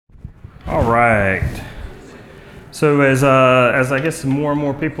All right. So as I guess more and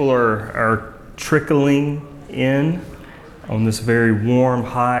more people are trickling in on this very warm,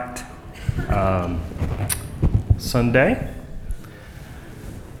 hot Sunday,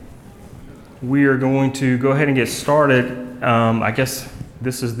 we are going to go ahead and get started. I guess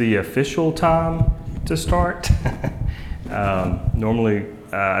this is the official time to start. Normally,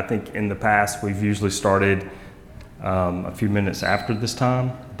 I think in the past we've usually started a few minutes after this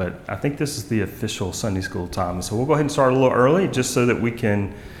time, but I think this is the official Sunday school time. So we'll go ahead and start a little early just so that we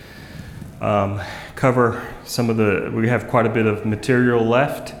can cover we have quite a bit of material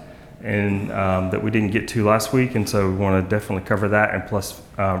left and that we didn't get to last week, and so we want to definitely cover that and plus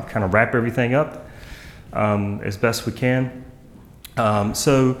kind of wrap everything up as best we can.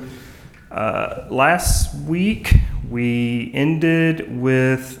 Last week we ended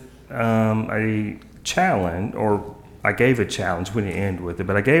with a challenge, or I gave a challenge. We didn't end with it,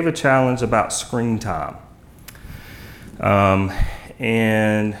 but I gave a challenge about screen time.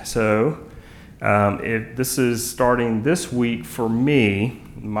 If this is starting this week for me,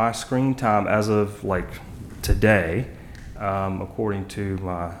 my screen time as of like today, according to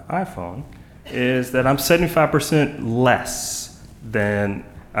my iPhone, is that I'm 75% less than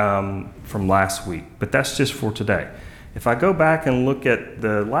from last week, but that's just for today. If I go back and look at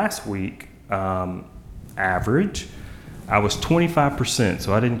the last week average, I was 25%,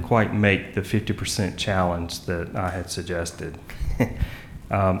 so I didn't quite make the 50% challenge that I had suggested.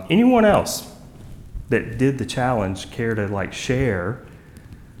 Anyone else that did the challenge care to share?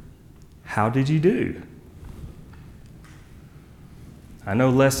 How did you do? I know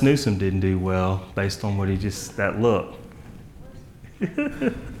Les Newsom didn't do well based on that look.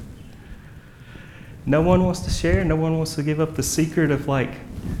 No one wants to share? No one wants to give up the secret of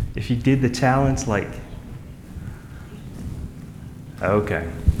if you did the challenge, okay.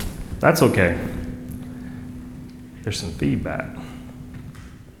 That's okay. There's some feedback.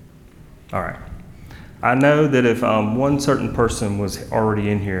 All right. I know that if one certain person was already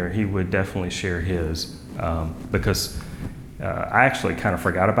in here, he would definitely share his, because I actually kind of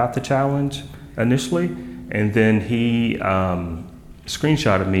forgot about the challenge initially, and then he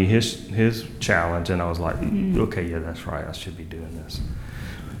screenshotted me his challenge, and I was like, okay, yeah, that's right, I should be doing this.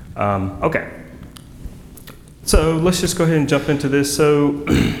 Okay, so let's just go ahead and jump into this. So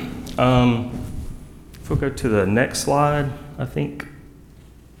if we'll go to the next slide, I think.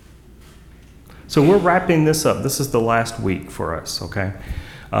 So we're wrapping this up. This is the last week for us, okay?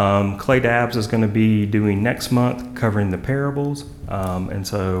 Clay Dabbs is going to be doing next month, covering the parables, and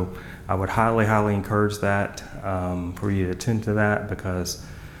so I would highly, highly encourage that for you to attend to that, because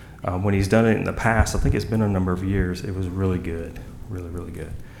when he's done it in the past, I think it's been a number of years, it was really good, really, really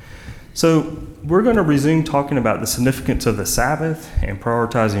good. So we're going to resume talking about the significance of the Sabbath and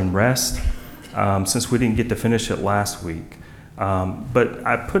prioritizing rest, since we didn't get to finish it last week. But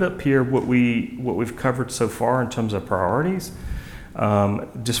I put up here what we've covered so far in terms of priorities,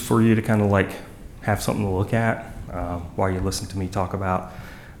 just for you to kind of have something to look at while you listen to me talk about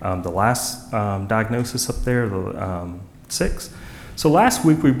the last diagnosis up there, the 6. So last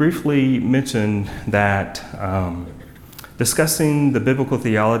week we briefly mentioned that discussing the biblical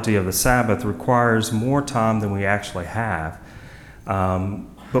theology of the Sabbath requires more time than we actually have,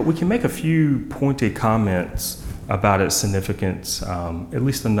 but we can make a few pointed comments about its significance, at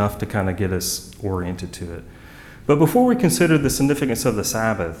least enough to kind of get us oriented to it. But before we consider the significance of the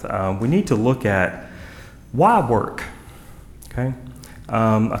Sabbath, we need to look at why work, okay?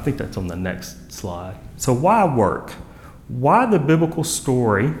 I think that's on the next slide. So why work? Why the biblical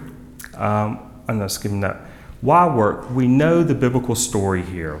story? I'm not skipping that. Why work? We know the biblical story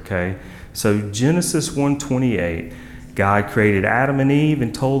here, okay? So Genesis 1:28, God created Adam and Eve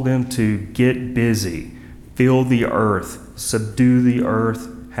and told them to get busy, fill the earth, subdue the earth,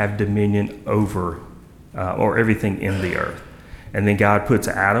 have dominion over or everything in the earth. And then God puts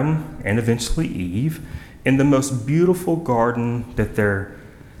Adam and eventually Eve in the most beautiful garden that there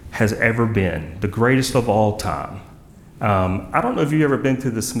has ever been, the greatest of all time. I don't know if you've ever been to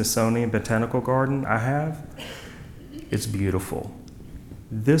the Smithsonian Botanical Garden. I have. It's beautiful.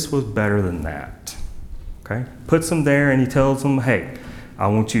 This was better than that. Okay? Puts them there and he tells them, hey, I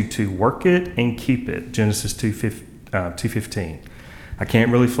want you to work it and keep it. Genesis 2:15. I can't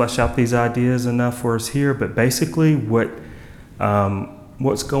really flesh out these ideas enough for us here, but basically what's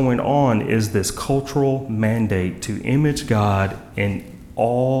going on is this cultural mandate to image God in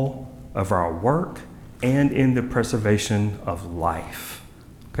all of our work and in the preservation of life.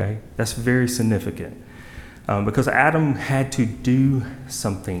 Okay? That's very significant. Because Adam had to do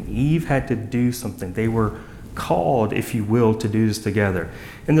something. Eve had to do something. They were called, if you will, to do this together.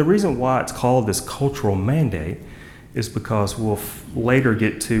 And the reason why it's called this cultural mandate is because we'll later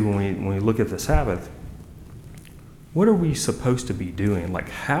get to, when we look at the Sabbath, what are we supposed to be doing? Like,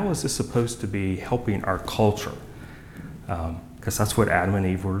 how is this supposed to be helping our culture? Because that's what Adam and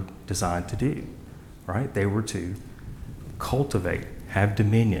Eve were designed to do, right? They were to cultivate, have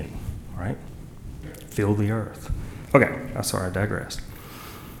dominion, right? Fill the earth. Okay, I'm sorry, I digressed.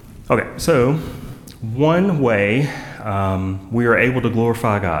 Okay, so one way we are able to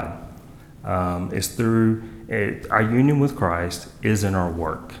glorify God is through our union with Christ is in our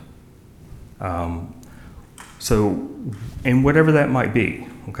work. So, and whatever that might be,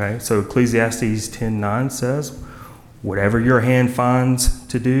 okay? So Ecclesiastes 10:9 says, whatever your hand finds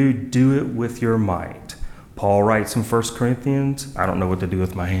to do, do it with your might. Paul writes in 1 Corinthians, I don't know what to do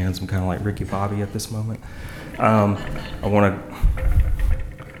with my hands. I'm kind of like Ricky Bobby at this moment.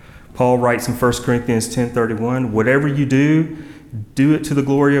 Paul writes in 1 Corinthians 10:31, whatever you do, do it to the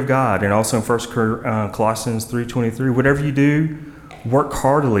glory of God. And also in 1 Colossians 3:23, whatever you do, work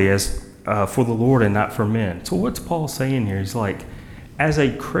heartily as for the Lord and not for men. So what's Paul saying here? He's like, as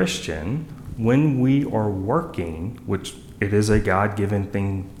a Christian, when we are working, which it is a God-given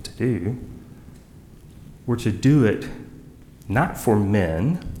thing to do, we're to do it not for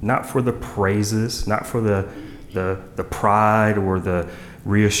men, not for the praises, not for the pride or the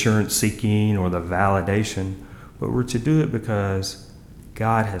reassurance seeking or the validation, but we're to do it because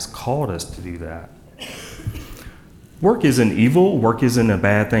God has called us to do that. Work isn't evil. Work isn't a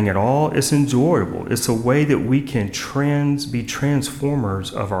bad thing at all. It's enjoyable. It's a way that we can be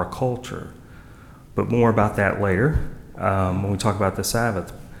transformers of our culture. But more about that later when we talk about the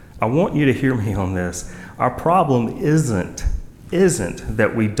Sabbath. I want you to hear me on this. Our problem isn't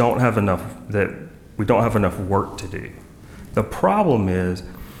that we don't have enough work to do. The problem is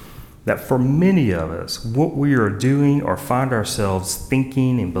that for many of us, what we are doing or find ourselves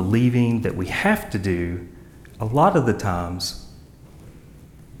thinking and believing that we have to do, a lot of the times,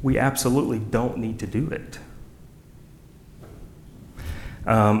 we absolutely don't need to do it.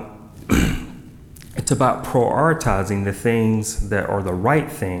 It's about prioritizing the things that are the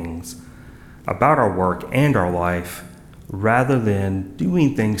right things about our work and our life, rather than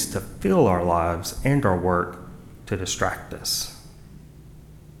doing things to fill our lives and our work to distract us.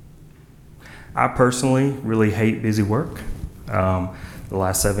 I personally really hate busy work. The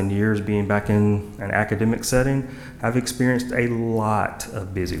last 7 years being back in an academic setting, I've experienced a lot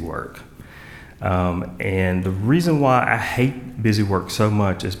of busy work. And the reason why I hate busy work so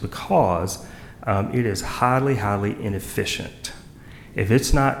much is because it is highly, highly inefficient. If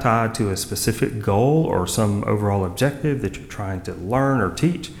it's not tied to a specific goal or some overall objective that you're trying to learn or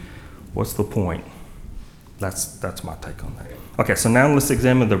teach, what's the point? That's my take on that. Okay, so now let's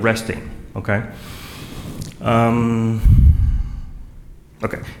examine the resting, okay?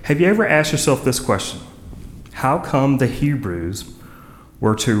 Okay, have you ever asked yourself this question? How come the Hebrews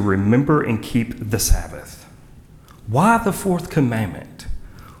were to remember and keep the Sabbath? Why the fourth commandment?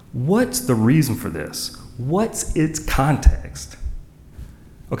 What's the reason for this? What's its context?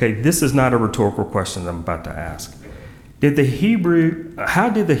 Okay, this is not a rhetorical question that I'm about to ask. How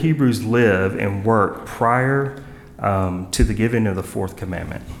did the Hebrews live and work prior to the giving of the fourth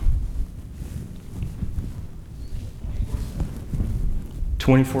commandment?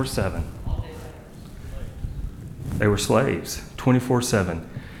 24/7. They were slaves, 24/7.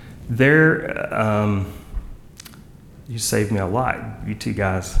 You saved me a lot. You two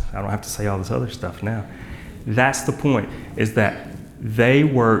guys, I don't have to say all this other stuff now. That's the point, is that they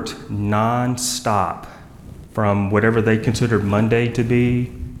worked nonstop from whatever they considered Monday to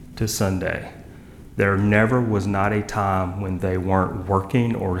be to Sunday. There never was not a time when they weren't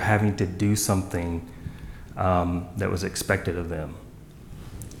working or having to do something that was expected of them.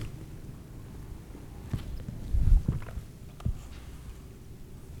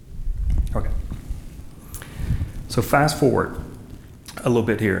 Okay. So fast forward a little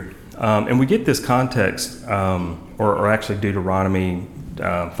bit here. And we get this context, or actually Deuteronomy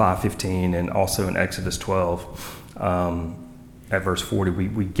 5:15 and also in Exodus 12 at verse 40,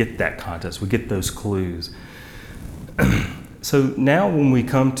 we get that context. We get those clues. So now when we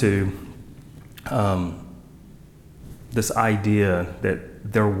come to this idea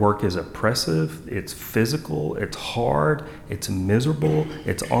that their work is oppressive, it's physical, it's hard, it's miserable,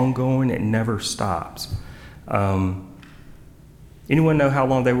 it's ongoing, it never stops. Anyone know how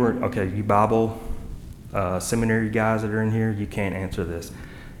long they were? Okay, you Bible seminary guys that are in here, you can't answer this.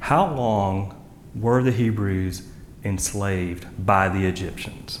 How long were the Hebrews enslaved by the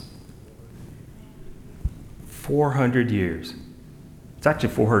Egyptians? 400 years. It's actually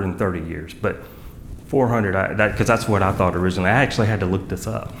 430 years, but 400, because that's what I thought originally. I actually had to look this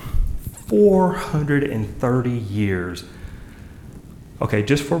up. 430 years. Okay,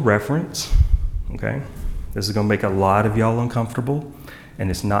 just for reference, okay, this is going to make a lot of y'all uncomfortable, and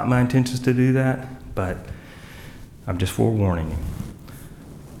it's not my intentions to do that, but I'm just forewarning you.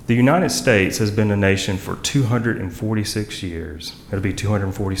 The United States has been a nation for 246 years. It'll be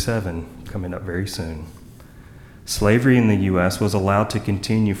 247 coming up very soon. Slavery in the U.S. was allowed to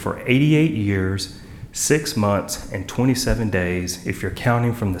continue for 88 years, 6 months, and 27 days if you're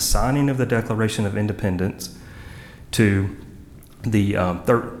counting from the signing of the Declaration of Independence to the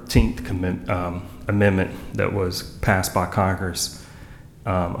 13th Amendment that was passed by Congress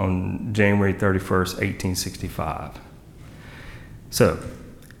on January 31st, 1865. So,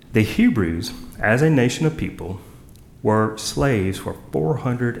 the Hebrews, as a nation of people, were slaves for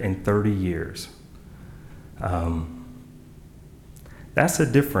 430 years. That's a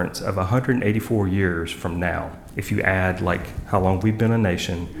difference of 184 years from now. If you add like how long we've been a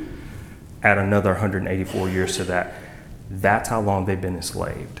nation, add another 184 years to that, that's how long they've been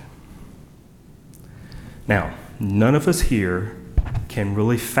enslaved. Now, none of us here can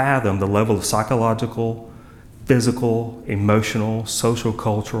really fathom the level of psychological, physical, emotional, social,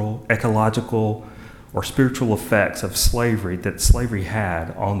 cultural, ecological, or spiritual effects of slavery that slavery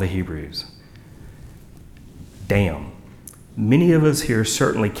had on the Hebrews. Damn. Many of us here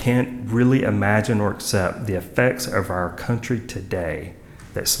certainly can't really imagine or accept the effects of our country today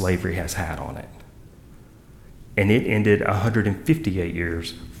that slavery has had on it. And it ended 158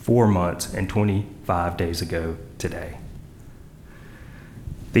 years, 4 months, and 25 days ago today.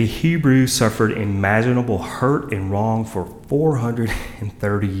 The Hebrews suffered imaginable hurt and wrong for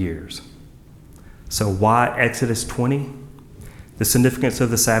 430 years. So why Exodus 20? The significance of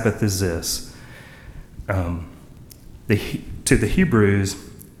the Sabbath is this. To the Hebrews,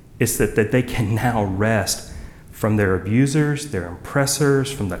 it's that they can now rest from their abusers, their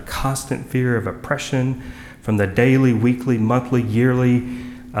oppressors, from the constant fear of oppression, from the daily, weekly, monthly, yearly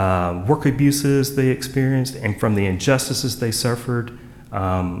work abuses they experienced, and from the injustices they suffered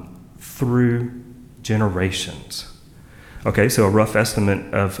through generations. Okay, so a rough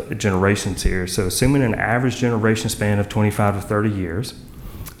estimate of generations here. So assuming an average generation span of 25 to 30 years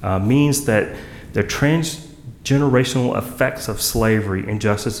means that the transgenerational effects of slavery,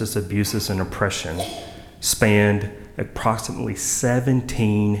 injustices, abuses, and oppression spanned approximately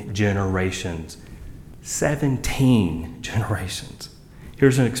 17 generations. 17 generations.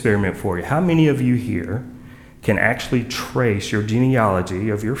 Here's an experiment for you. How many of you here can actually trace your genealogy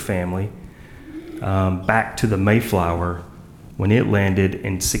of your family back to the Mayflower when it landed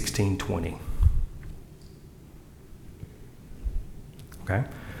in 1620? Okay.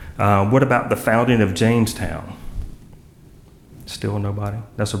 What about the founding of Jamestown? Still nobody?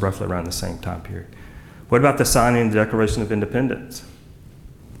 That's roughly around the same time period. What about the signing of the Declaration of Independence?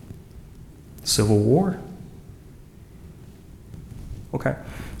 Civil War? Okay.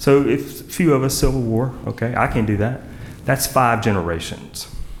 So if a few of us, Civil War, okay, I can do that. That's 5 generations.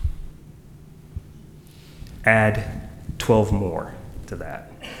 Add 12 more to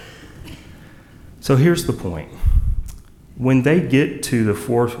that. So here's the point. When they get to the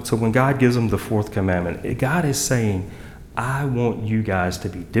fourth, so when God gives them the fourth commandment, God is saying, I want you guys to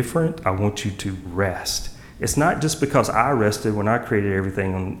be different. I want you to rest. It's not just because I rested when I created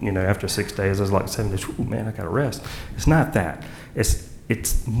everything, after 6 days, I was like 7 days, ooh, man, I got to rest. It's not that.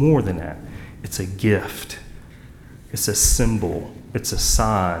 It's more than that. It's a gift. It's a symbol. It's a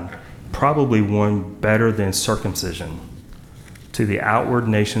sign, probably one better than circumcision, to the outward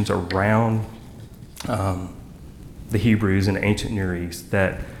nations around the Hebrews in the ancient Near East,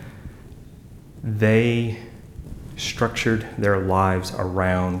 that they structured their lives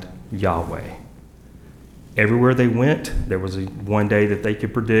around Yahweh. Everywhere they went, there was one day that they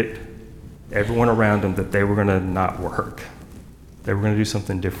could predict everyone around them that they were going to not work. They were going to do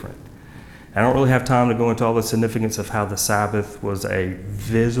something different. I don't really have time to go into all the significance of how the Sabbath was a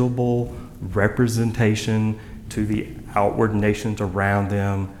visible representation to the outward nations around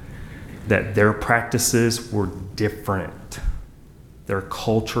them, that their practices were different. Their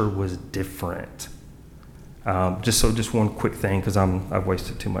culture was different. Just one quick thing, because I've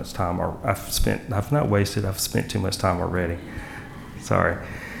wasted too much time, or I've spent too much time already. Sorry.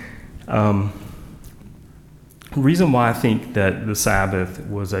 Reason why I think that the Sabbath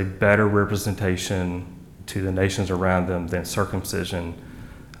was a better representation to the nations around them than circumcision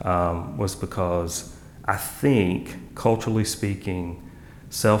was because I think, culturally speaking,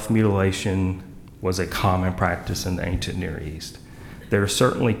 self-mutilation was a common practice in the ancient Near East. There are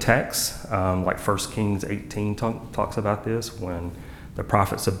certainly texts, like 1 Kings 18 talks about this, when the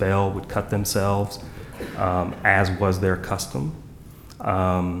prophets of Baal would cut themselves as was their custom.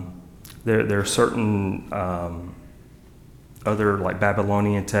 There are certain other like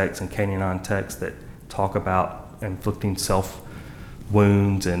Babylonian texts and Canaanite texts that talk about inflicting self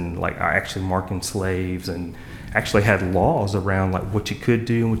wounds and like are actually marking slaves, and actually had laws around like what you could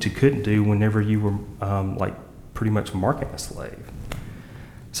do and what you couldn't do whenever you were like pretty much marking a slave.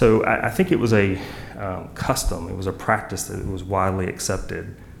 So I think it was a custom, it was a practice that was widely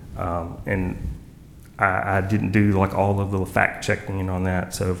accepted, and I didn't do like all of the fact checking on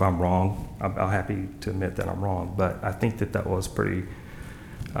that, so if I'm wrong, I'm happy to admit that I'm wrong, but I think that was pretty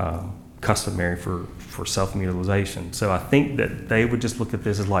customary for self-mutilation. So I think that they would just look at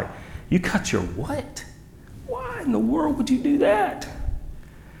this as like, you cut your what? Why in the world would you do that?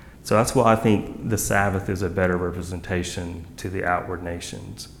 So that's why I think the Sabbath is a better representation to the outward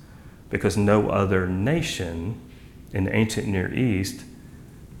nations, because no other nation in the ancient Near East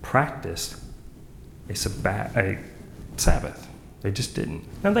practiced a Sabbath. They just didn't.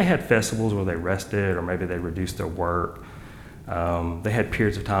 Now they had festivals where they rested, or maybe they reduced their work. They had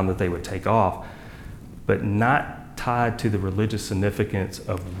periods of time that they would take off, but not tied to the religious significance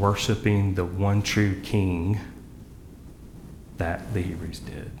of worshiping the one true king that the Hebrews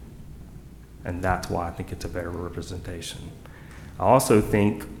did. And that's why I think it's a better representation. I also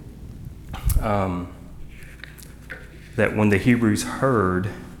think that when the Hebrews heard,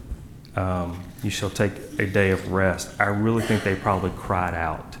 you shall take a day of rest, I really think they probably cried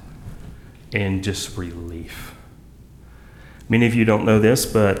out in just relief. Many of you don't know this,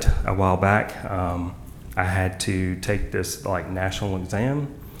 but a while back, I had to take this like national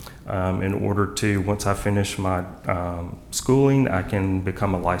exam in order to, once I finish my schooling, I can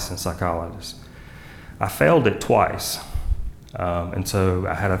become a licensed psychologist. I failed it twice, and so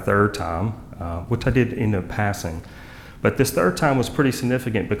I had a third time, which I did end up passing. But this third time was pretty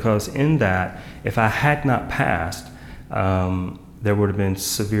significant because in that, if I had not passed, there would have been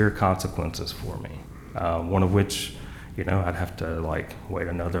severe consequences for me, one of which, I'd have to like wait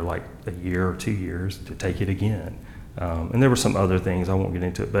another like a year or 2 years to take it again. And there were some other things, I won't get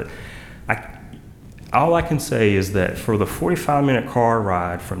into it, but all I can say is that for the 45-minute car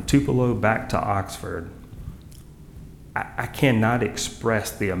ride from Tupelo back to Oxford, I cannot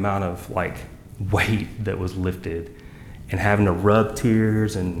express the amount of like weight that was lifted, and having to rub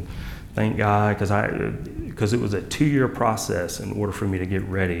tears and thank God, because it was a 2-year process in order for me to get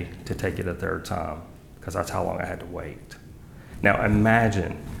ready to take it a third time, because that's how long I had to wait. Now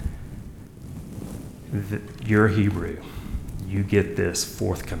imagine that you're a Hebrew, you get this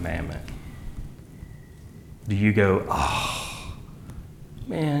fourth commandment. Do you go, oh,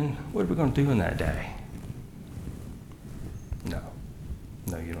 man, what are we going to do in that day?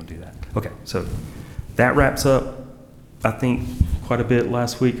 No, you don't do that. Okay, so that wraps up, I think, quite a bit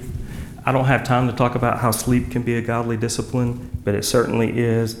last week. I don't have time to talk about how sleep can be a godly discipline, but it certainly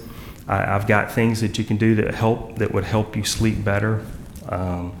is. I've got things that you can do that would help you sleep better.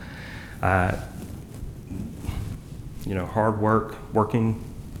 Hard work, working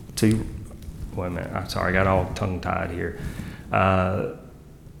to, wait a minute, I'm sorry, I got all tongue-tied here.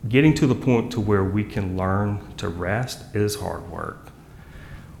 Getting to the point to where we can learn to rest is hard work.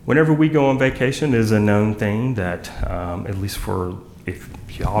 Whenever we go on vacation, it is a known thing that, at least if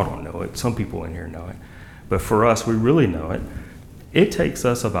y'all don't know it, some people in here know it, but for us, we really know it. It takes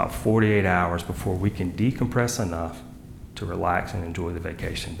us about 48 hours before we can decompress enough to relax and enjoy the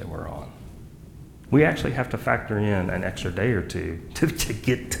vacation that we're on. We actually have to factor in an extra day or two to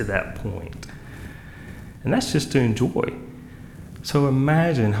get to that point. And that's just to enjoy. So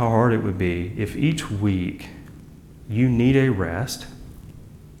imagine how hard it would be if each week you need a rest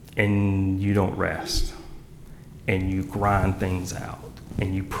and you don't rest, and you grind things out,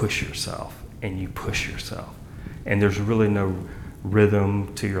 and you push yourself, and you push yourself. And there's really no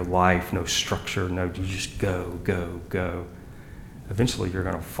rhythm to your life, no structure, you just go, go, go. Eventually you're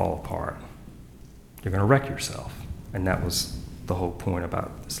going to fall apart. You're going to wreck yourself. And that was the whole point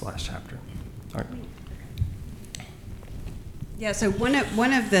about this last chapter. All right. Yeah, so one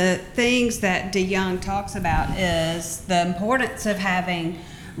of the things that DeYoung talks about is the importance of having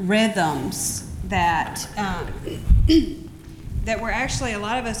rhythms that we're actually, a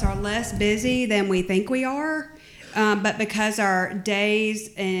lot of us are less busy than we think we are, but because our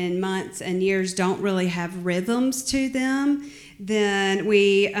days and months and years don't really have rhythms to them, then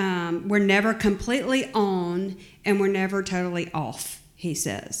we're never completely on and we're never totally off, he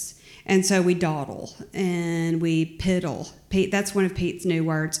says. And so we dawdle and we piddle. Pete, that's one of Pete's new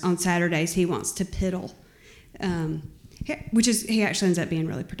words. On Saturdays, he wants to piddle, he actually ends up being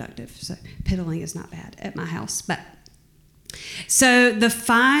really productive. So piddling is not bad at my house. But So the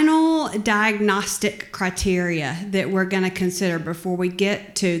final diagnostic criteria that we're going to consider before we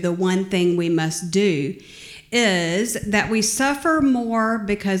get to the one thing we must do is that we suffer more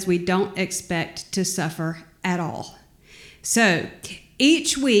because we don't expect to suffer at all. So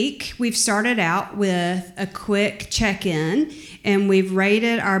each week we've started out with a quick check-in, and we've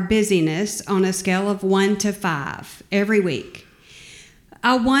rated our busyness on a scale of 1 to 5 every week.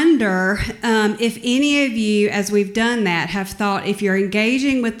 I wonder if any of you, as we've done that, have thought if you're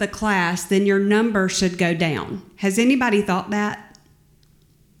engaging with the class, then your number should go down. Has anybody thought that?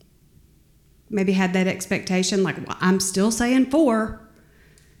 Maybe had that expectation, like, well, I'm still saying 4.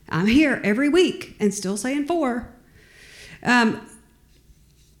 I'm here every week and still saying 4.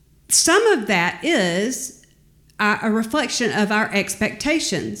 Some of that is a reflection of our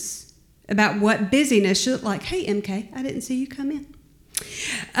expectations about what busyness should look like. Hey, MK, I didn't see you come in.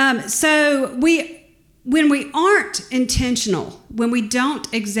 So when we aren't intentional, when we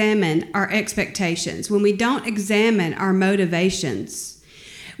don't examine our expectations, when we don't examine our motivations,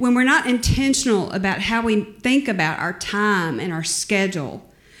 when we're not intentional about how we think about our time and our schedule,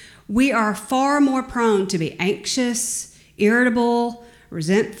 we are far more prone to be anxious, irritable,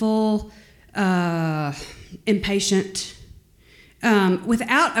 resentful, impatient,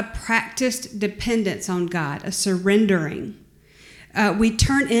 without a practiced dependence on God, a surrendering. We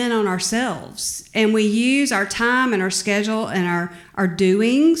turn in on ourselves, and we use our time and our schedule and our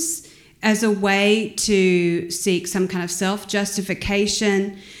doings as a way to seek some kind of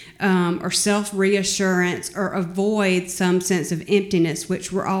self-justification or self-reassurance, or avoid some sense of emptiness,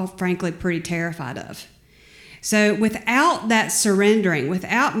 which we're all frankly pretty terrified of. So without that surrendering,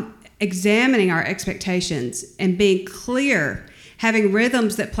 without examining our expectations and being clear, having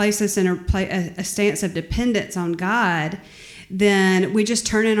rhythms that place us in a stance of dependence on God, then we just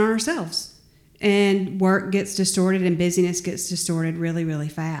turn in on ourselves, and work gets distorted and busyness gets distorted really, really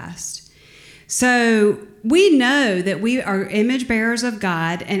fast. So we know that we are image bearers of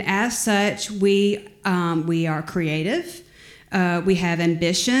God, and as such, we are creative. We have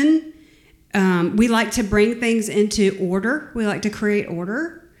ambition. We like to bring things into order. We like to create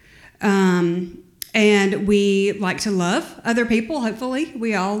order. And we like to love other people, hopefully.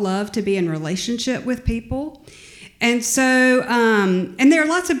 We all love to be in relationship with people. And so, and there are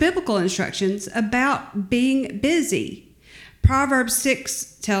lots of biblical instructions about being busy. Proverbs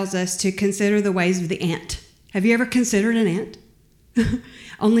 6 tells us to consider the ways of the ant. Have you ever considered an ant?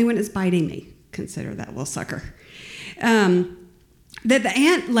 Only when it's biting me. Consider that little sucker. That the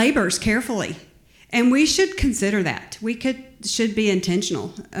ant labors carefully, and we should consider that. We should be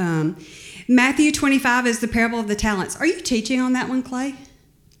intentional. Matthew 25 is the parable of the talents. Are you teaching on that one, Clay?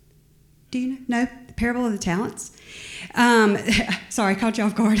 Do you know? No? The parable of the talents? Sorry, I caught you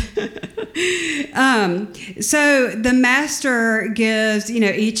off guard. So the master gives,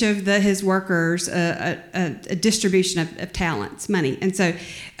 each of his workers a distribution of talents, money. And so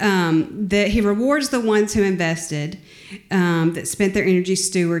he rewards the ones who invested, that spent their energy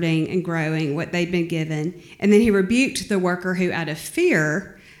stewarding and growing what they'd been given. And then he rebuked the worker who, out of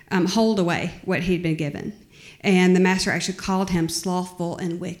fear, holed away what he'd been given. And the master actually called him slothful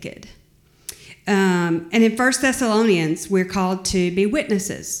and wicked. And in 1 Thessalonians, we're called to be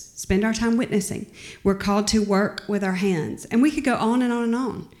witnesses, spend our time witnessing. We're called to work with our hands. And we could go on and on and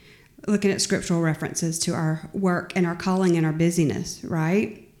on, looking at scriptural references to our work and our calling and our busyness,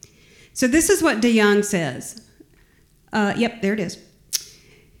 right? So this is what DeYoung says. Yep, there it is.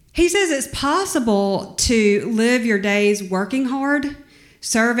 He says it's possible to live your days working hard,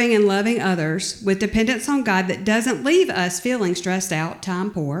 serving and loving others with dependence on God that doesn't leave us feeling stressed out,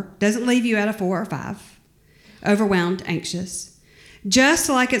 time poor, doesn't leave you at a 4 or 5, overwhelmed, anxious. Just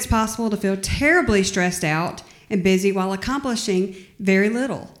like it's possible to feel terribly stressed out and busy while accomplishing very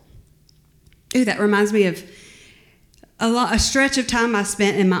little. Ooh, that reminds me of a stretch of time I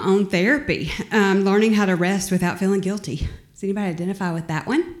spent in my own therapy, learning how to rest without feeling guilty. Does anybody identify with that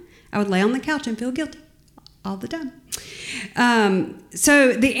one? I would lay on the couch and feel guilty all the time.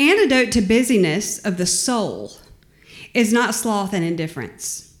 So the antidote to busyness of the soul is not sloth and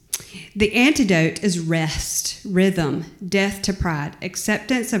indifference. The antidote is rest, rhythm, death to pride,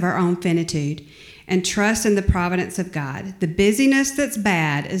 acceptance of our own finitude, and trust in the providence of God. The busyness that's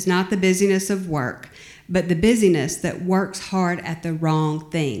bad is not the busyness of work, but the busyness that works hard at the wrong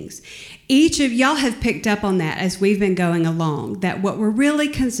things. Each of y'all have picked up on that as we've been going along, that what we're really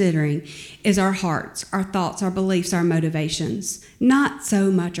considering is our hearts, our thoughts, our beliefs, our motivations, not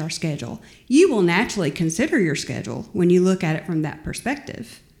so much our schedule. You will naturally consider your schedule when you look at it from that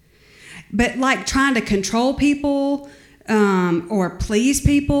perspective. But like trying to control people or please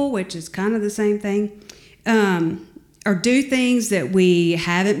people, which is kind of the same thing, or do things that we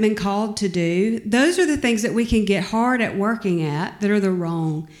haven't been called to do, those are the things that we can get hard at working at that are the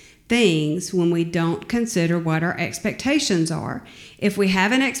wrong things when we don't consider what our expectations are. If we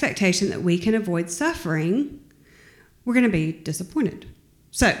have an expectation that we can avoid suffering, we're going to be disappointed.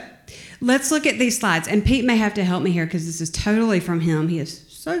 So let's look at these slides. And Pete may have to help me here because this is totally from him. He is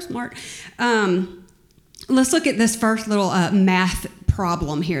so smart. Let's look at this first little math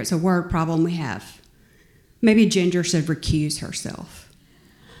problem here. It's a word problem we have. Maybe Ginger should recuse herself.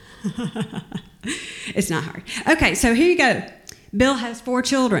 It's not hard. Okay, so here you go. Bill has 4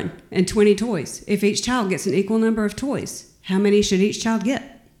 children and 20 toys. If each child gets an equal number of toys, how many should each child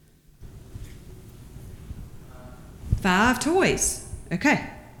get? 5 toys. Okay,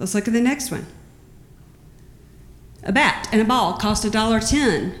 let's look at the next one. A bat and a ball cost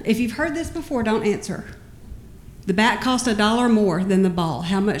 $1.10. If you've heard this before, don't answer. The bat cost $1 more than the ball.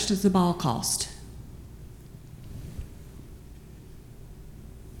 How much does the ball cost?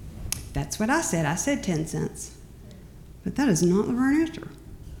 That's what I said. I said 10 cents. But that is not the right answer.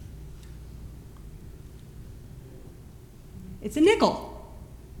 It's a nickel.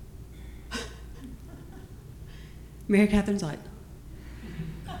 Mary Catherine's like,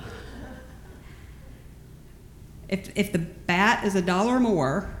 if the bat is $1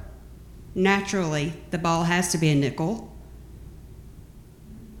 more, naturally the ball has to be a nickel.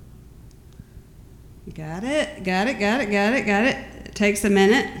 Got it. It takes a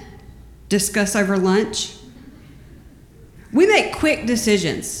minute. Discuss over lunch. We make quick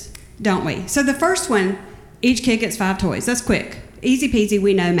decisions, don't we? So the first one, each kid gets 5 toys. That's quick. Easy peasy,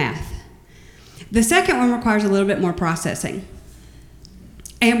 we know math. The second one requires a little bit more processing.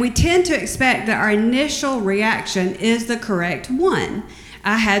 And we tend to expect that our initial reaction is the correct one.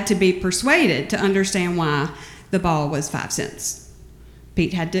 I had to be persuaded to understand why the ball was 5 cents.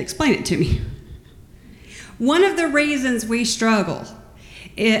 Pete had to explain it to me. One of the reasons we struggle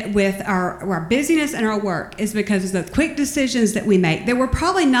with our busyness and our work is because of the quick decisions that we make that we're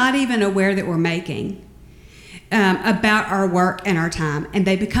probably not even aware that we're making about our work and our time, and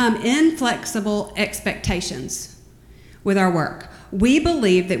they become inflexible expectations with our work. We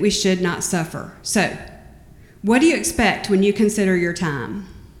believe that we should not suffer. So, what do you expect when you consider your time?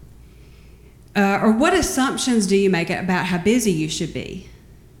 Or what assumptions do you make about how busy you should be?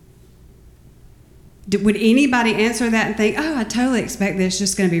 Would anybody answer that and think, oh, I totally expect this,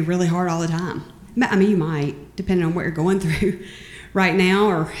 just going to be really hard all the time? I mean, you might, depending on what you're going through right now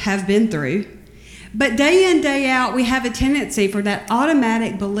or have been through. But day in, day out, we have a tendency for that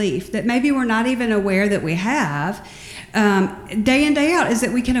automatic belief that maybe we're not even aware that we have, day in, day out, is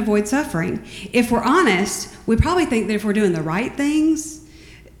that we can avoid suffering. If we're honest, we probably think that if we're doing the right things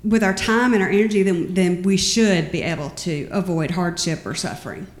with our time and our energy, then we should be able to avoid hardship or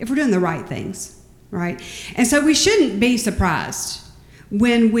suffering, if we're doing the right things. Right? And so we shouldn't be surprised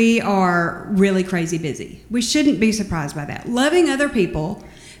when we are really crazy busy. We shouldn't be surprised by that. Loving other people,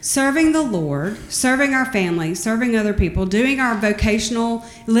 serving the Lord, serving our families, serving other people, living out our vocational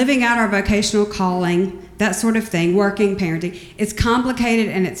calling, that sort of thing, working, parenting. It's complicated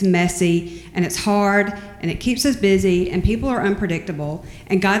and it's messy and it's hard and it keeps us busy and people are unpredictable,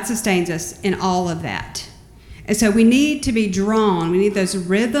 and God sustains us in all of that. And so we need those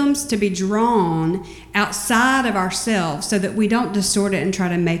rhythms to be drawn outside of ourselves so that we don't distort it and try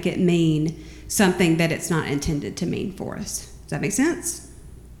to make it mean something that it's not intended to mean for us. Does that make sense?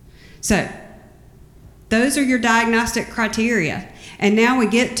 So those are your diagnostic criteria. And now we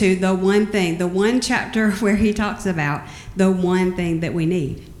get to the one thing, the one chapter where he talks about the one thing that we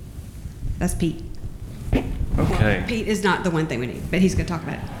need. That's Pete. Okay. Well, Pete is not the one thing we need, but he's going to talk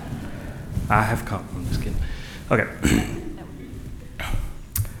about it. I'm just kidding. Okay.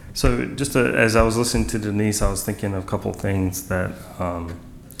 So as I was listening to Denease, I was thinking of a couple things that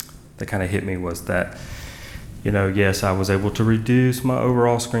kind of hit me was that, yes, I was able to reduce my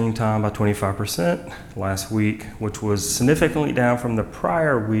overall screen time by 25% last week, which was significantly down from the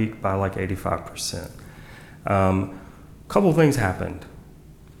prior week by like 85%. A couple things happened.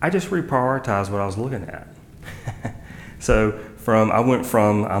 I just reprioritized what I was looking at. So I went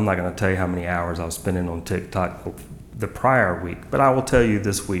from, I'm not going to tell you how many hours I was spending on TikTok the prior week, but I will tell you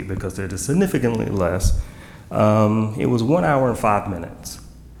this week because it is significantly less. It was 1 hour and 5 minutes.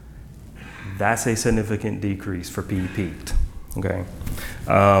 That's a significant decrease for Pete. Okay.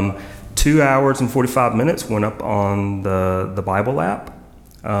 2 hours and 45 minutes went up on the Bible app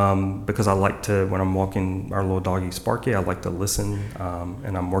because I like to, when I'm walking our little doggy Sparky, I like to listen,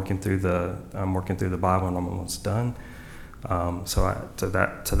 and I'm working through the Bible and I'm almost done. So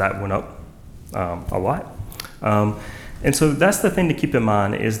that went up a lot. And so that's the thing to keep in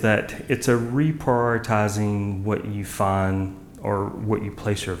mind, is that it's a reprioritizing what you find or what you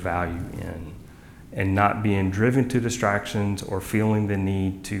place your value in, and not being driven to distractions or feeling the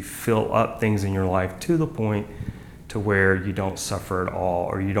need to fill up things in your life to the point to where you don't suffer at all,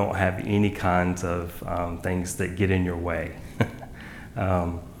 or you don't have any kinds of things that get in your way.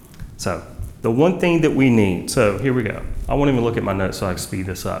 So the one thing that we need, so here we go. I won't even look at my notes so I can speed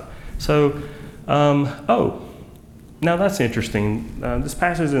this up. So, now that's interesting. This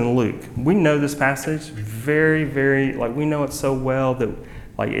passage in Luke, we know this passage very, very, like we know it so well that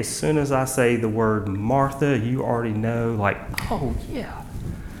like as soon as I say the word Martha, you already know like, oh yeah,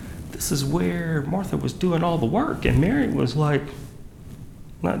 this is where Martha was doing all the work and Mary was like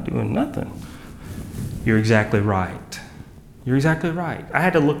not doing nothing. You're exactly right. You're exactly right. I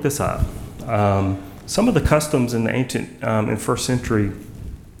had to look this up. Some of the customs in the ancient, in first century,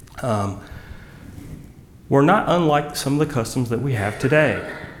 were not unlike some of the customs that we have today.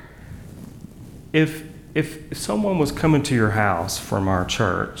 If someone was coming to your house from our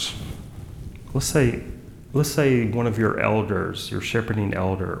church, let's say one of your elders, your shepherding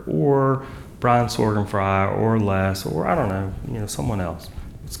elder, or Brian Sorghum Fry, or Les, or I don't know, someone else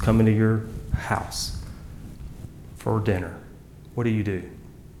is coming to your house for dinner, what do?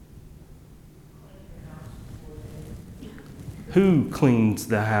 Who cleans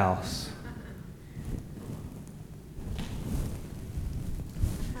the house?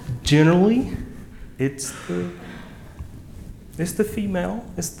 Generally, it's the female,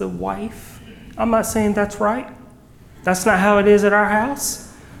 it's the wife. I'm not saying that's right. That's not how it is at our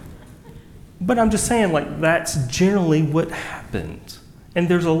house. But I'm just saying, like, that's generally what happens. And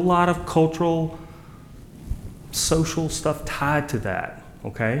there's a lot of cultural, social stuff tied to that,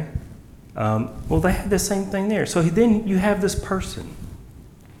 okay? Well, they had the same thing there. So then you have this person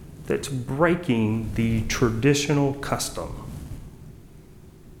that's breaking the traditional custom.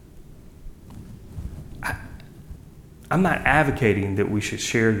 I'm not advocating that we should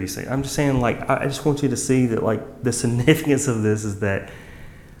share these things. I'm just saying, like, I just want you to see that, like, the significance of this is that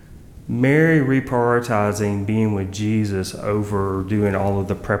Mary reprioritizing being with Jesus over doing all of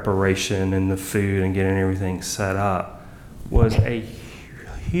the preparation and the food and getting everything set up was a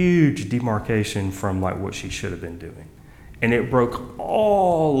huge demarcation from, like, what she should have been doing. And it broke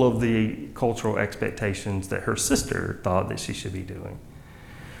all of the cultural expectations that her sister thought that she should be doing.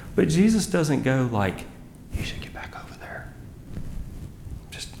 But Jesus doesn't go like, you should get back over there.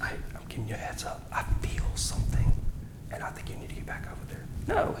 I'm giving you a heads up. I feel something, and I think you need to get back over there.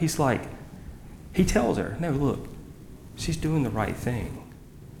 No, he's like, he tells her, no, look, she's doing the right thing.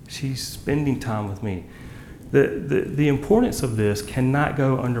 She's spending time with me. The importance of this cannot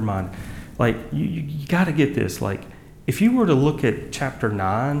go undermined. Like, you got to get this. Like, if you were to look at chapter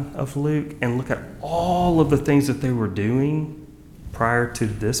 9 of Luke and look at all of the things that they were doing prior to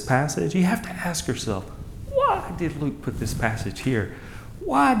this passage, you have to ask yourself, why did Luke put this passage here?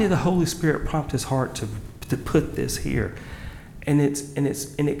 Why did the Holy Spirit prompt his heart to put this here? And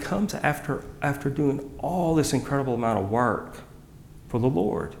it comes after doing all this incredible amount of work for the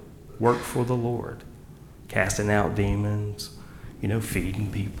Lord. Work for the Lord. Casting out demons,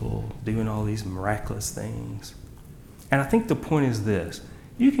 feeding people, doing all these miraculous things. And I think the point is this.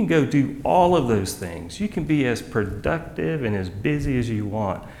 You can go do all of those things. You can be as productive and as busy as you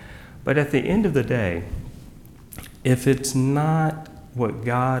want. But at the end of the day, if it's not what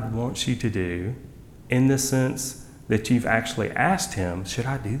God wants you to do, in the sense that you've actually asked him, should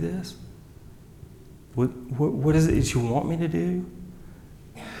I do this? What is it that you want me to do?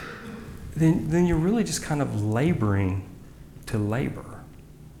 Then you're really just kind of laboring to labor.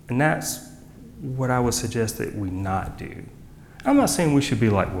 And that's what I would suggest that we not do. I'm not saying we should be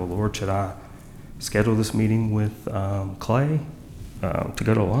like, well, Lord, should I schedule this meeting with Clay to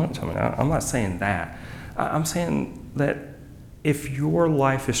go to lunch? I mean, I'm not saying that. I'm saying that if your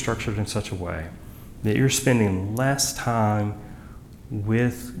life is structured in such a way that you're spending less time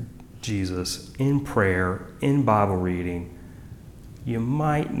with Jesus in prayer, in Bible reading, you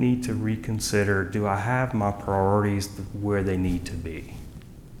might need to reconsider, do I have my priorities where they need to be?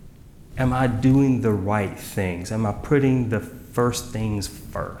 Am I doing the right things? Am I putting the first things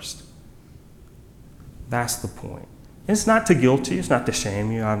first? That's the point. It's not to guilt you. It's not to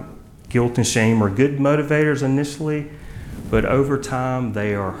shame you. Guilt and shame are good motivators initially, but over time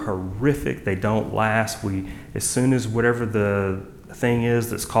they are horrific. They don't last. As soon as whatever the thing is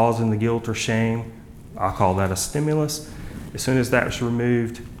that's causing the guilt or shame, I'll call that a stimulus. As soon as that's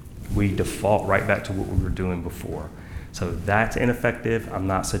removed, we default right back to what we were doing before. So that's ineffective. I'm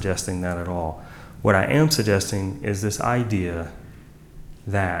not suggesting that at all. What I am suggesting is this idea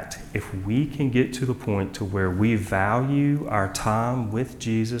that if we can get to the point to where we value our time with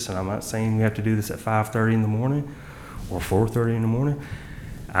Jesus, and I'm not saying we have to do this at 5:30 in the morning or 4:30 in the morning,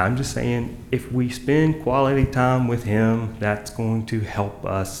 I'm just saying if we spend quality time with him, that's going to help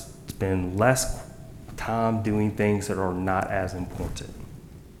us spend less time doing things that are not as important.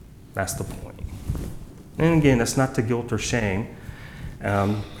 That's the point. And again, that's not to guilt or shame,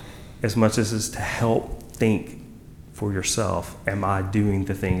 as much as it's to help think for yourself, am I doing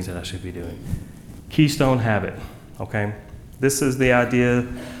the things that I should be doing? Keystone habit, okay? This is the idea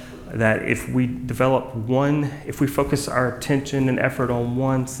that if we focus our attention and effort on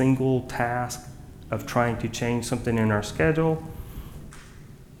one single task of trying to change something in our schedule,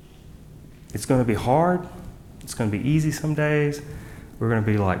 it's going to be hard. It's going to be easy some days. We're going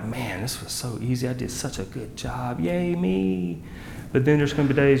to be like, man, this was so easy. I did such a good job. Yay, me. But then there's going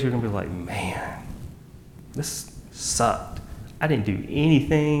to be days you're going to be like, man, this sucked. I didn't do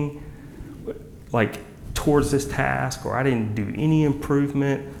anything like towards this task, or I didn't do any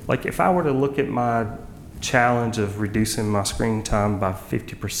improvement. Like if I were to look at my challenge of reducing my screen time by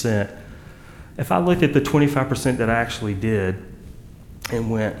 50%, if I looked at the 25% that I actually did and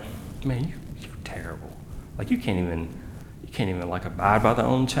went, man, you're terrible. Like you can't even like abide by the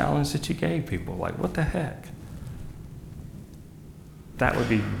own challenge that you gave people. Like what the heck? That would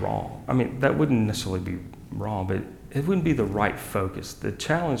be wrong. I mean, that wouldn't necessarily be wrong, but it wouldn't be the right focus. The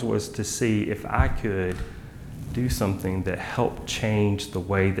challenge was to see if I could do something that helped change the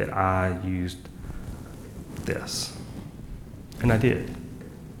way that I used this. And I did.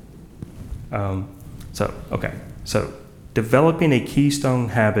 So developing a keystone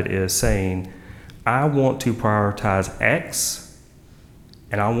habit is saying, I want to prioritize X,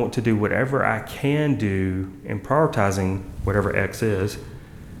 and I want to do whatever I can do in prioritizing whatever X is,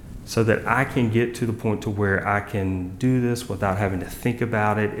 so that I can get to the point to where I can do this without having to think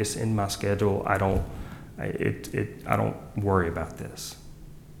about it. It's in my schedule. I don't worry about this.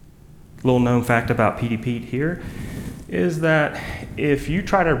 Little known fact about PD Pete here is that if you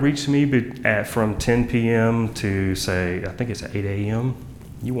try to reach me from 10 p.m. to say, I think it's 8 a.m.,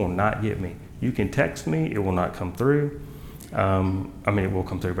 you will not get me. You can text me, it will not come through. It will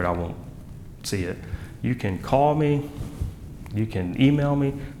come through, but I won't see it. You can call me, you can email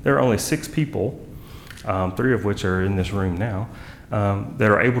me. There are only 6 people, 3 of which are in this room now, that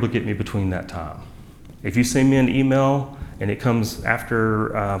are able to get me between that time. If you send me an email and it comes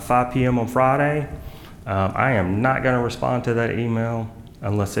after 5 p.m. on Friday, I am not going to respond to that email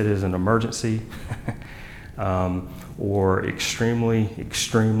unless it is an emergency or extremely,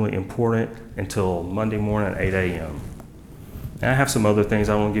 extremely important until Monday morning at 8 a.m. And I have some other things.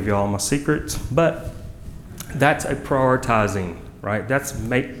 I won't give you all my secrets, but that's a prioritizing, right?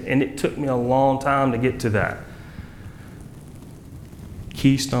 And it took me a long time to get to that.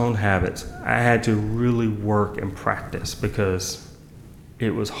 Keystone habits. I had to really work and practice because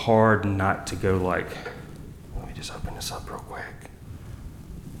it was hard not to go like, let me just open this up real quick.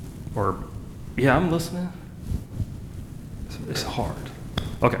 Or, yeah, I'm listening. It's hard.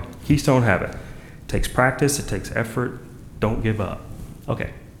 Okay, keystone habit. It takes practice, it takes effort. Don't give up.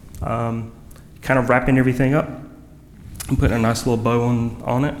 Okay, kind of wrapping everything up. I'm putting a nice little bow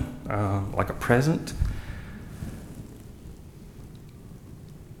on it, like a present.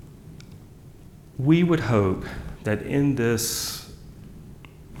 We would hope that in this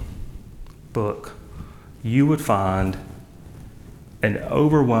book, you would find an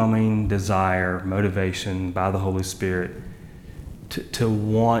overwhelming desire, motivation by the Holy Spirit to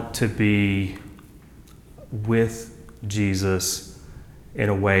want to be with Jesus in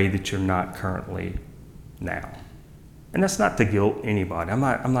a way that you're not currently now. And that's not to guilt anybody. I'm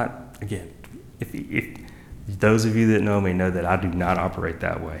not again, if those of you that know me know that I do not operate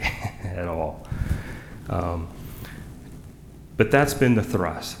that way at all. But that's been the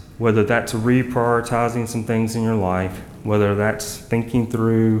thrust. Whether that's reprioritizing some things in your life, whether that's thinking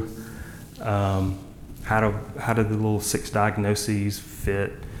through how do the little 6 diagnoses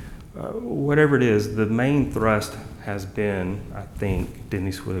fit, whatever it is, the main thrust has been, I think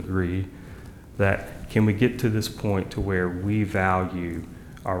Denease would agree, that can we get to this point to where we value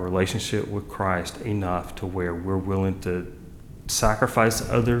our relationship with Christ enough to where we're willing to sacrifice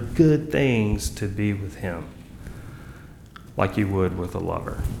other good things to be with him, like you would with a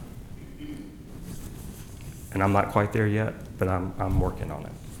lover. And I'm not quite there yet, but I'm working on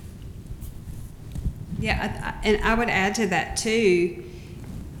it. Yeah, and I would add to that too,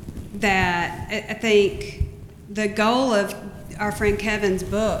 that I think the goal of our friend Kevin's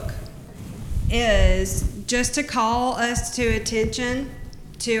book is just to call us to attention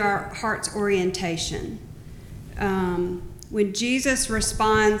to our heart's orientation. when Jesus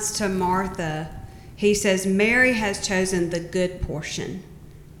responds to Martha, he says, Mary has chosen the good portion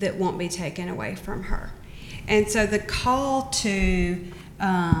that won't be taken away from her. And so the call to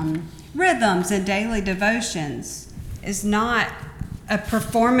rhythms and daily devotions is not a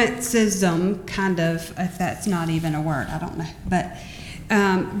performanceism kind of, if that's not even a word, I don't know, but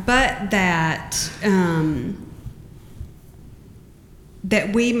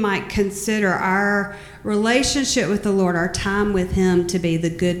that we might consider our relationship with the Lord, our time with Him, to be the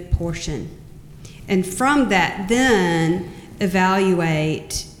good portion. And from that, then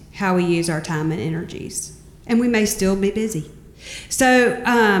evaluate how we use our time and energies. And we may still be busy. So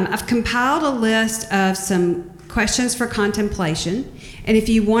I've compiled a list of some questions for contemplation. And if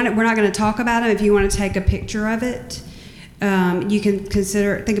you want it, we're not going to talk about them. If you want to take a picture of it, you can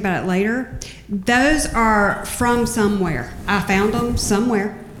think about it later. Those are from somewhere. I found them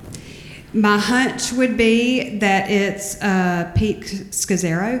somewhere. My hunch would be that it's Pete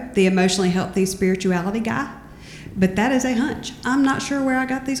Scazzaro, the emotionally healthy spirituality guy. But that is a hunch. I'm not sure where I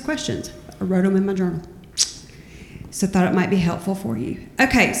got these questions. I wrote them in my journal. So thought it might be helpful for you.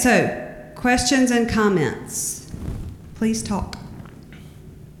 Okay, so questions and comments. Please talk.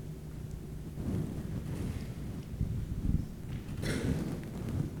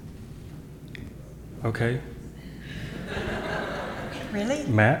 Okay. Really?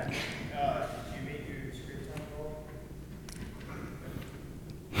 Matt? Did you meet your screen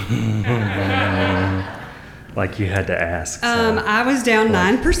time goal? Like you had to ask. So. I was down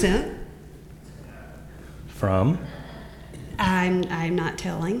 9%. From? I'm not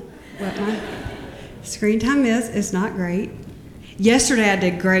telling what my screen time is. It's not great. Yesterday I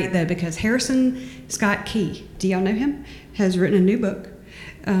did great though, because Harrison Scott Key, do y'all know him? Has written a new book.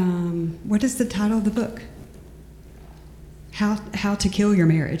 What is the title of the book? How to Kill Your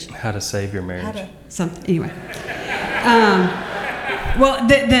Marriage. How to Save Your Marriage. Anyway. Well,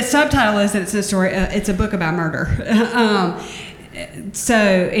 the subtitle is that it's a story. It's a book about murder. So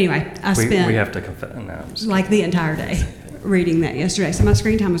anyway, I spent we have to confess. No, like the entire day reading that yesterday. So my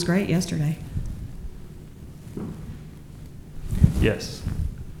screen time was great yesterday. Yes.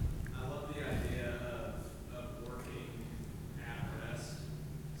 I love the idea of working at rest.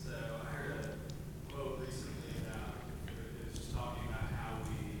 So I heard a quote recently about it was just talking about how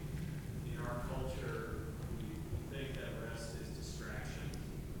in our culture, we think that rest is distraction.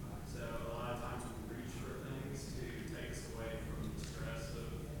 So a lot of times we reach for things to take us away from the stress of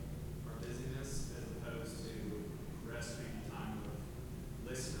our busyness, as opposed to rest being a time of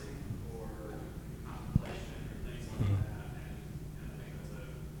listening or contemplation or things like that. And I think that's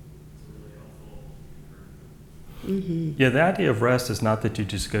a really helpful encouragement. Yeah, the idea of rest is not that you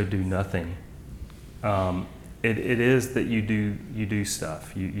just go do nothing. It is that you do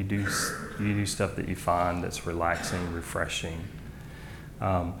stuff. You do stuff that you find that's relaxing, refreshing.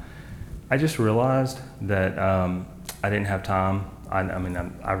 I just realized that I didn't have time.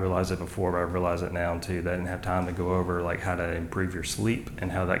 I realized it before, but I realize it now too. That I didn't have time to go over like how to improve your sleep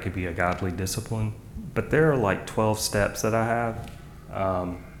and how that could be a godly discipline. But there are like 12 steps that I have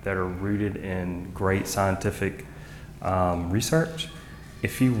that are rooted in great scientific research.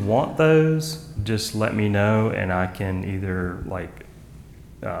 If you want those, just let me know, and I can either like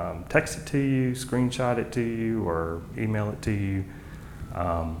text it to you, screenshot it to you, or email it to you.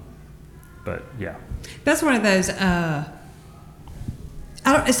 But yeah, That's one of those.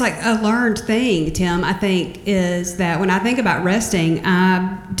 It's like a learned thing, Tim. I think is that when I think about resting,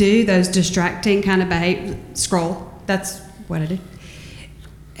 I do those distracting kind of behavior. Scroll. That's what I do.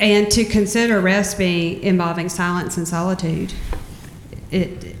 And to consider rest being involving silence and solitude,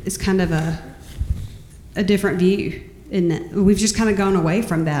 it is kind of a different view, isn't it? We've just kind of gone away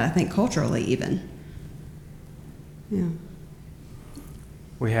from that, I think, culturally even. Yeah.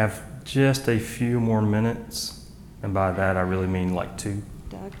 we have just a few more minutes, and by that I really mean like 2.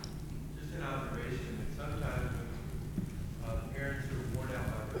 Doug? Just an observation that sometimes when parents are worn out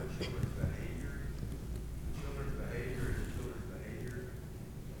by their children's behavior, the children's behavior is the children's behavior,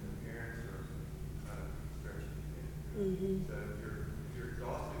 and the parents are kind of stretching it. Mm-hmm. So if you're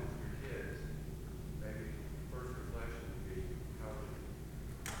exhausted with your kids, maybe the first reflection would be how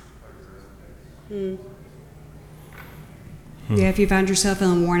your own pace. Yeah, if you find yourself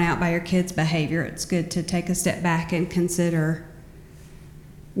feeling worn out by your kids' behavior, it's good to take a step back and consider,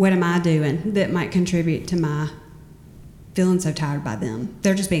 what am I doing that might contribute to my feeling so tired by them?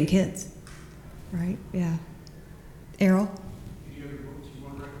 They're just being kids, right? Yeah. Errol? Any other books you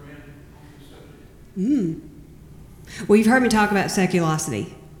want to recommend on this subject? Well, you've heard me talk about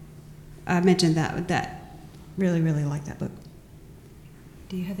seculosity. I mentioned that. Really, really like that book.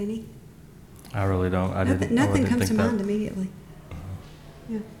 Do you have any? I really don't. I Nothing, didn't. nothing didn't comes to think that. mind immediately.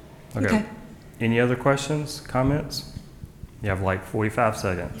 Yeah. Okay. Okay. Any other questions, comments? You have like 45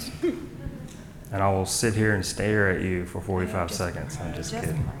 seconds. And I will sit here and stare at you for 45 seconds. I'm just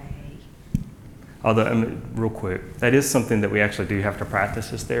kidding. Although, real quick, that is something that we actually do have to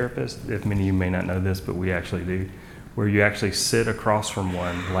practice as therapists. If many of you may not know this, but we actually do, where you actually sit across from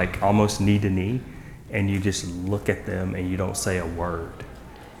one, like almost knee to knee, and you just look at them and you don't say a word.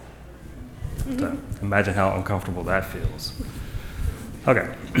 So imagine how uncomfortable that feels.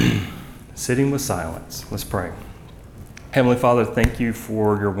 Okay, sitting with silence. Let's pray. Heavenly Father, thank you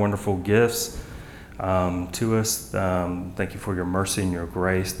for your wonderful gifts to us. Thank you for your mercy and your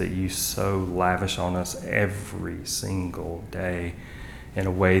grace that you so lavish on us every single day in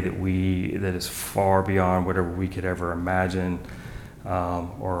a way that is far beyond whatever we could ever imagine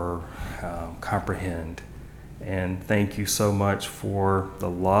or comprehend. And thank you so much for the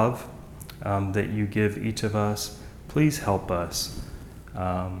love that you give each of us. Please help us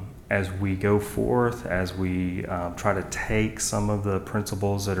as we go forth, as we try to take some of the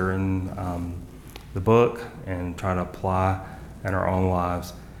principles that are in the book and try to apply in our own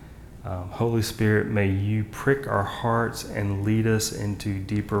lives. Holy Spirit, may you prick our hearts and lead us into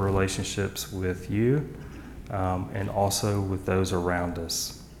deeper relationships with you and also with those around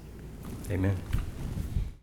us. Amen.